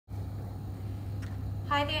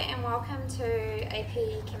Hi there and welcome to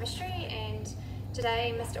AP Chemistry, and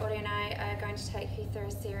today Mr. Ori and I are going to take you through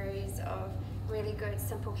a series of really good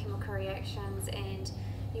simple chemical reactions, and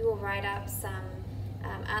you will write up some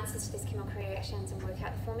answers to these chemical reactions and work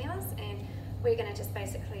out the formulas, and we're going to just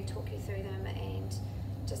basically talk you through them and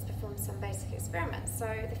just perform some basic experiments.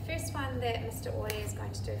 So the first one that Mr. Ori is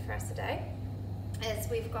going to do for us today is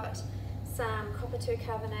we've got some copper 2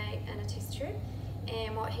 carbonate in a test tube.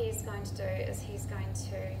 And what he's going to do is he's going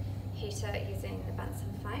to heat it using the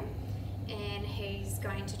Bunsen flame, and he's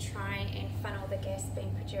going to try and funnel the gas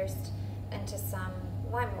being produced into some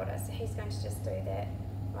lime water. So he's going to just do that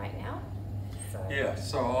right now.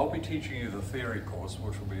 So I'll be teaching you the theory course,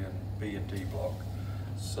 which will be in B and D block.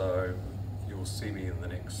 So you'll see me in the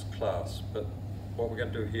next class. But what we're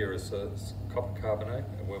going to do here is copper carbonate,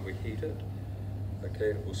 and when we heat it,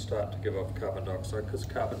 okay, it will start to give off carbon dioxide. Because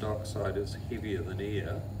carbon dioxide is heavier than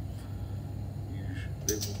air,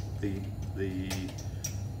 the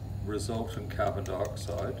resultant carbon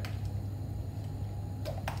dioxide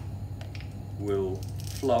will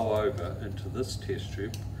flow over into this test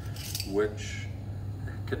tube, which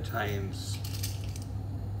contains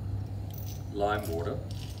lime water.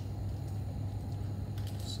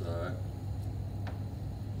 So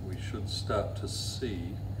we should start to see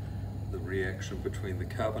the reaction between the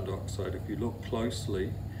carbon dioxide. If you look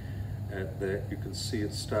closely at that, you can see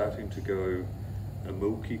it's starting to go a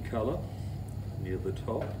milky colour near the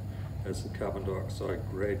top as the carbon dioxide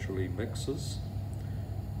gradually mixes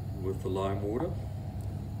with the lime water.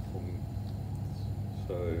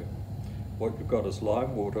 So what you've got as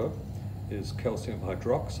lime water is calcium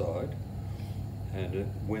hydroxide,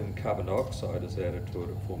 and when carbon dioxide is added to it,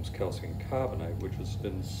 it forms calcium carbonate, which is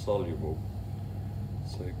insoluble.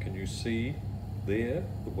 So can you see there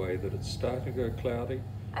the way that it's starting to go cloudy?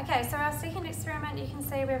 Okay, so our second experiment, you can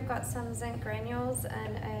see we've got some zinc granules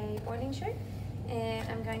in a boiling tube, and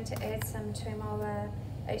I'm going to add some 2 molar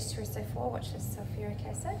H2SO4, which is sulfuric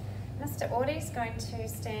acid. Mr. Ori's going to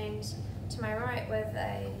stand to my right with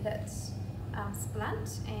a lit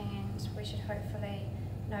splint, and we should hopefully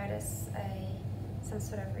notice some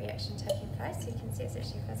sort of reaction taking place. You can see it's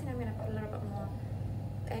actually fizzing. I'm going to put a little bit more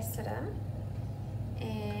acid in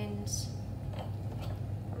and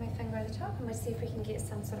put my finger at the top, and we'll see if we can get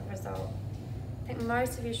some sort of result. I think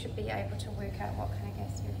most of you should be able to work out what kind of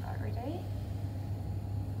gas you've got ready.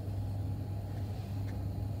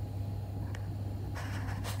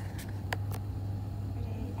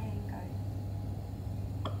 Ready and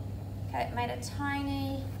go. Okay, it made a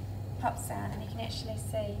tiny pop sound, and you can actually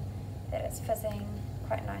see that it's fizzing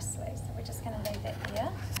quite nicely. So we're just going to leave that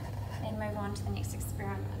there and move on to the next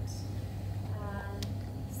experiment.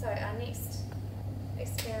 So our next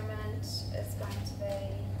experiment is going to be...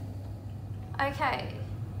 Okay,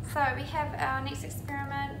 so we have our next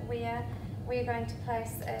experiment where we're going to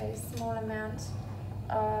place a small amount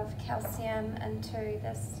of calcium into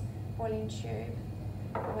this boiling tube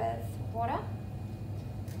with water.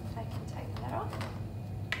 I can take that off.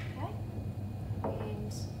 Okay,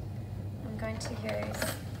 and I'm going to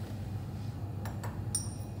use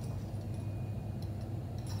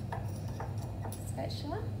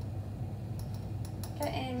spatula. Okay,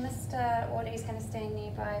 and Mr. Ori is going to stand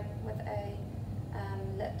nearby with a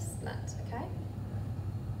lit splint, okay?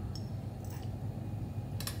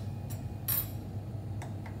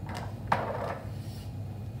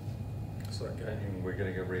 So again, we're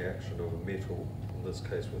getting a reaction of a metal, in this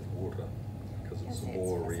case with water, because it's a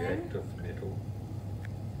more reactive metal.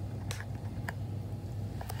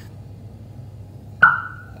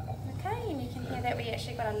 Okay, and you can hear that we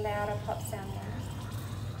actually got a louder pop sound now.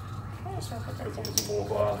 Okay, so I'll put that down. It's a more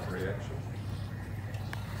violent reaction.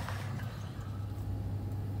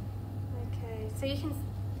 Okay, so you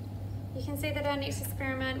can see that our next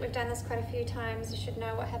experiment, we've done this quite a few times. You should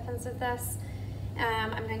know what happens with this.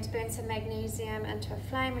 I'm going to burn some magnesium into a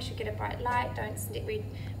flame. We should get a bright light.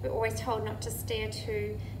 We're always told not to stare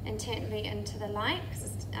too intently into the light because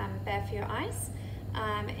it's bad for your eyes.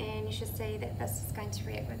 And you should see that this is going to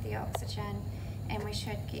react with the oxygen, and we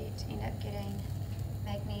should end up getting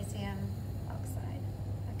magnesium oxide.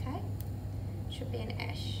 Okay, should be an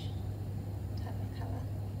ash type of colour.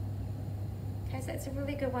 Okay, so it's a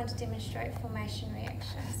really good one to demonstrate formation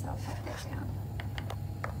reaction. So I'll put that down.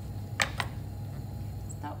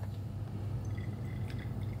 Stop.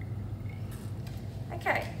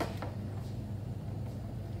 Okay.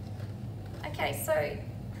 Okay, so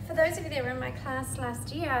for those of you that were in my class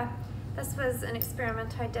last year, this was an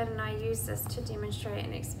experiment I did, and I used this to demonstrate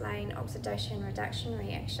and explain oxidation reduction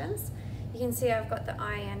reactions. You can see I've got the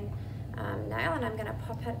iron nail, and I'm going to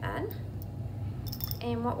pop it in.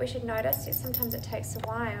 And what we should notice is sometimes it takes a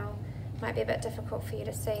while, might be a bit difficult for you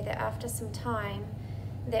to see, that after some time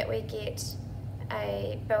that we get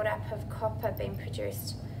a build-up of copper being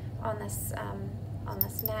produced on this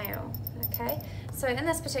nail. Okay, so in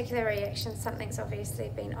this particular reaction, something's obviously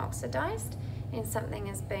been oxidized and something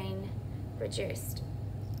has been reduced.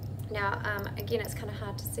 Now, again, it's kind of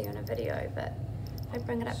hard to see on a video, but if I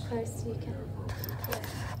bring it up close, you can. Yeah.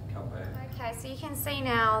 Okay, so you can see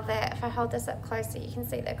now that if I hold this up closer, you can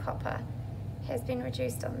see the copper has been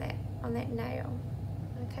reduced on that nail.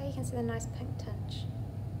 Okay, you can see the nice pink tinge.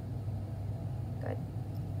 Good.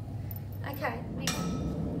 Okay,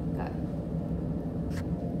 good.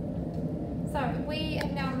 So we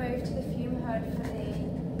have now moved to the fume hood for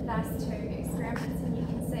the last two experiments, and you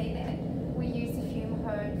can see that we use the fume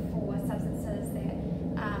hood for substances that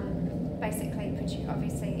basically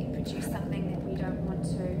obviously produce something that we don't want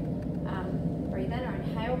to breathe in or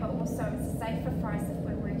inhale, but also it's safer for us if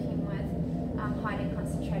we're working with highly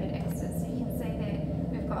concentrated acids. So you can see that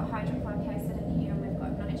we've got hydrochloric acid in here and we've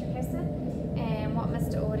got nitric acid. And what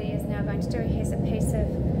Mr. Audie is now going to do, he has a piece of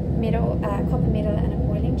metal, copper metal in a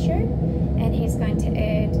boiling tube, and he's going to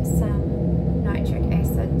add some nitric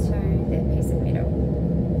acid to that piece of metal.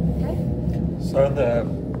 Okay? So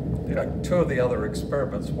two of the other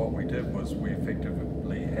experiments, what we did was we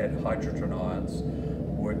effectively had hydrogen ions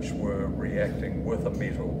which were reacting with a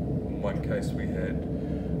metal. In one case we had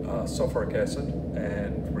sulfuric acid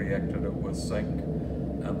and reacted it with zinc,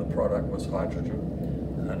 and the product was hydrogen.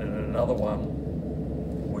 And in another one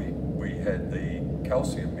we had the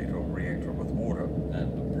calcium metal reacted with water,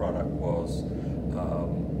 and the product was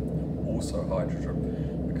also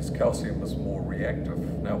hydrogen, because calcium is more reactive.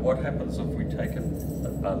 Now what happens if we take a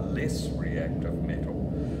less reactive metal?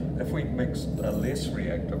 If we mix a less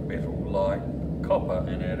reactive metal like copper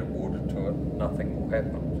and added water to it, nothing will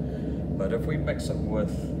happen. But if we mix it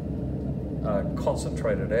with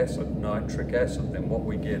concentrated acid, nitric acid, then what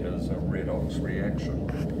we get is a redox reaction.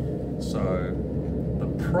 So the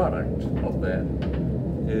product of that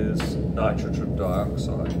is nitrogen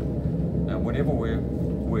dioxide. Now whenever we're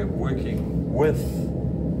working with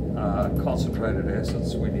concentrated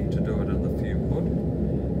acids, we need to do it in the fume hood,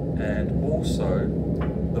 and also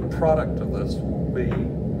the product of this will be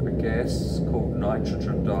a gas called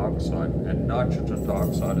nitrogen dioxide, and nitrogen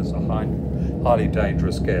dioxide is a highly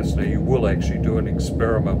dangerous gas. Now you will actually do an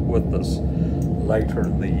experiment with this later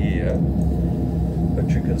in the year, but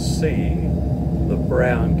you can see the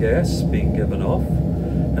brown gas being given off.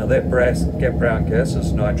 Now that brown gas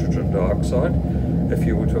is nitrogen dioxide. If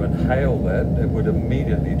you were to inhale that, it would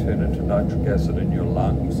immediately turn into nitric acid in your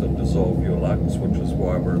lungs and dissolve your lungs, which is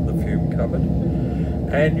why we're in the fume cupboard.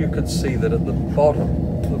 And you can see that at the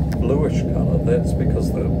bottom, the bluish colour, that's because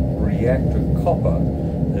the reactive copper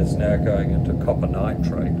is now going into copper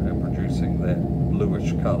nitrate and producing that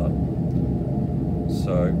bluish colour.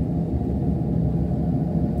 So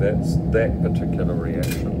that's that particular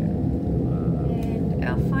reaction. And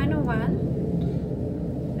our final one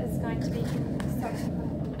is going to be,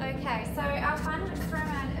 so our final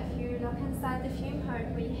experiment, if you look inside the fume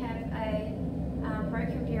hood, we have a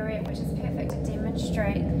broken burette, which is perfect to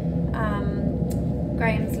demonstrate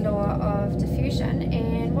Graham's law of diffusion.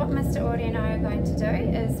 And what Mr. Audie and I are going to do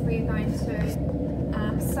is we're going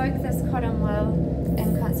to soak this cotton wool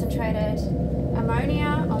in concentrated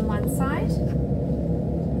ammonia on one side,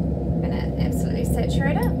 and absolutely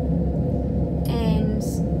saturate it, and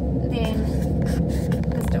then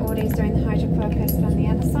Mr. Audie is doing the hydrochloric acid on the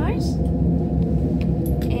other side.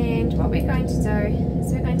 And what we're going to do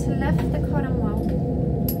is we're going to lift the cotton wool.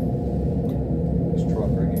 Let's try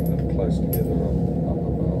bringing them close together up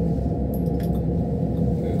above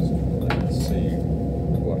first, and then see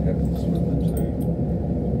what happens when the two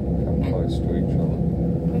come close to each other.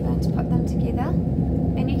 We're going to put them together,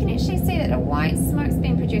 and you can actually see that a white smoke's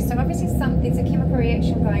being produced. So obviously there's a chemical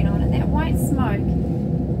reaction going on, and that white smoke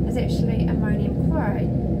is actually ammonium chloride.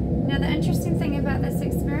 Now the interesting thing about this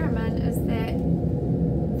experiment is that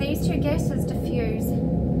these two gases diffuse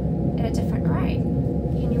at a different rate.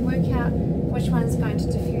 Can you work out which one's going to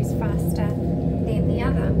diffuse faster than the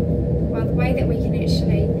other? Well, the way that we can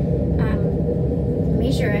actually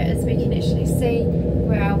measure it is we can actually see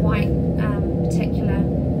where our white particular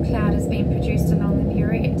cloud is being produced along the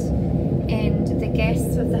burette, and the gas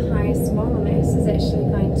with the highest molar mass is actually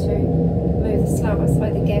going to move slower, so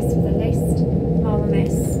the gas with the least molar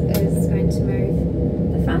mass is going to move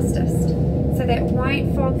the fastest. So that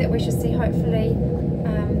white fog that we should see hopefully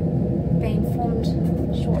being formed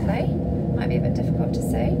shortly, might be a bit difficult to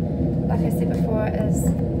see, like I said before, is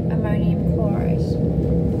ammonium chloride.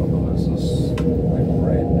 This is like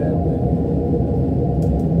red down there.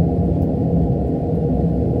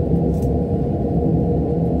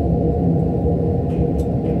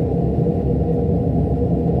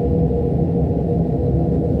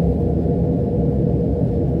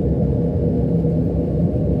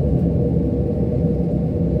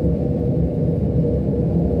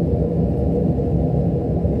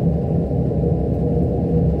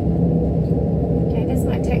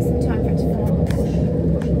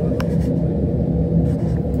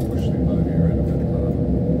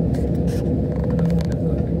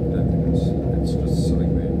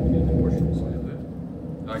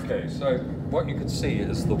 So what you can see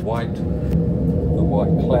is the white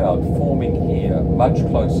cloud forming here much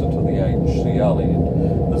closer to the HCl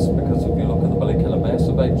end. This is because if you look at the molecular mass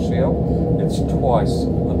of HCl, it's twice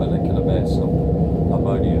the molecular mass of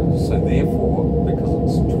ammonia. So therefore,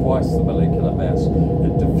 because it's twice the molecular mass,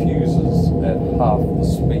 it diffuses at half the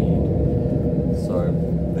speed. So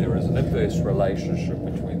there is an inverse relationship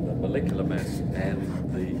between the molecular mass and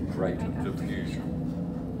the rate of diffusion,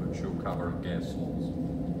 which you'll cover in gas laws.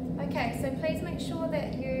 Okay, so please make sure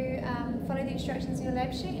that you follow the instructions in your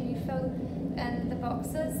lab sheet and you fill in the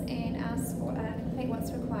boxes and complete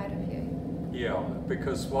what's required of you. Yeah,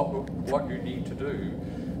 because what you need to do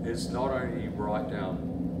is not only write down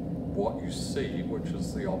what you see, which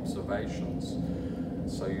is the observations,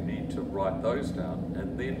 so you need to write those down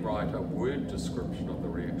and then write a word description of the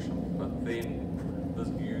reaction, but then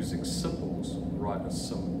using symbols, write a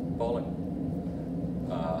symbolic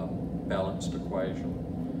balanced equation,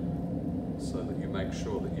 so that you make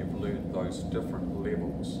sure that you've learned those different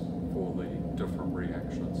levels for the different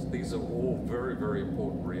reactions. These are all very, very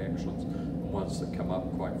important reactions, ones that come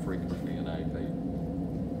up quite frequently in AP.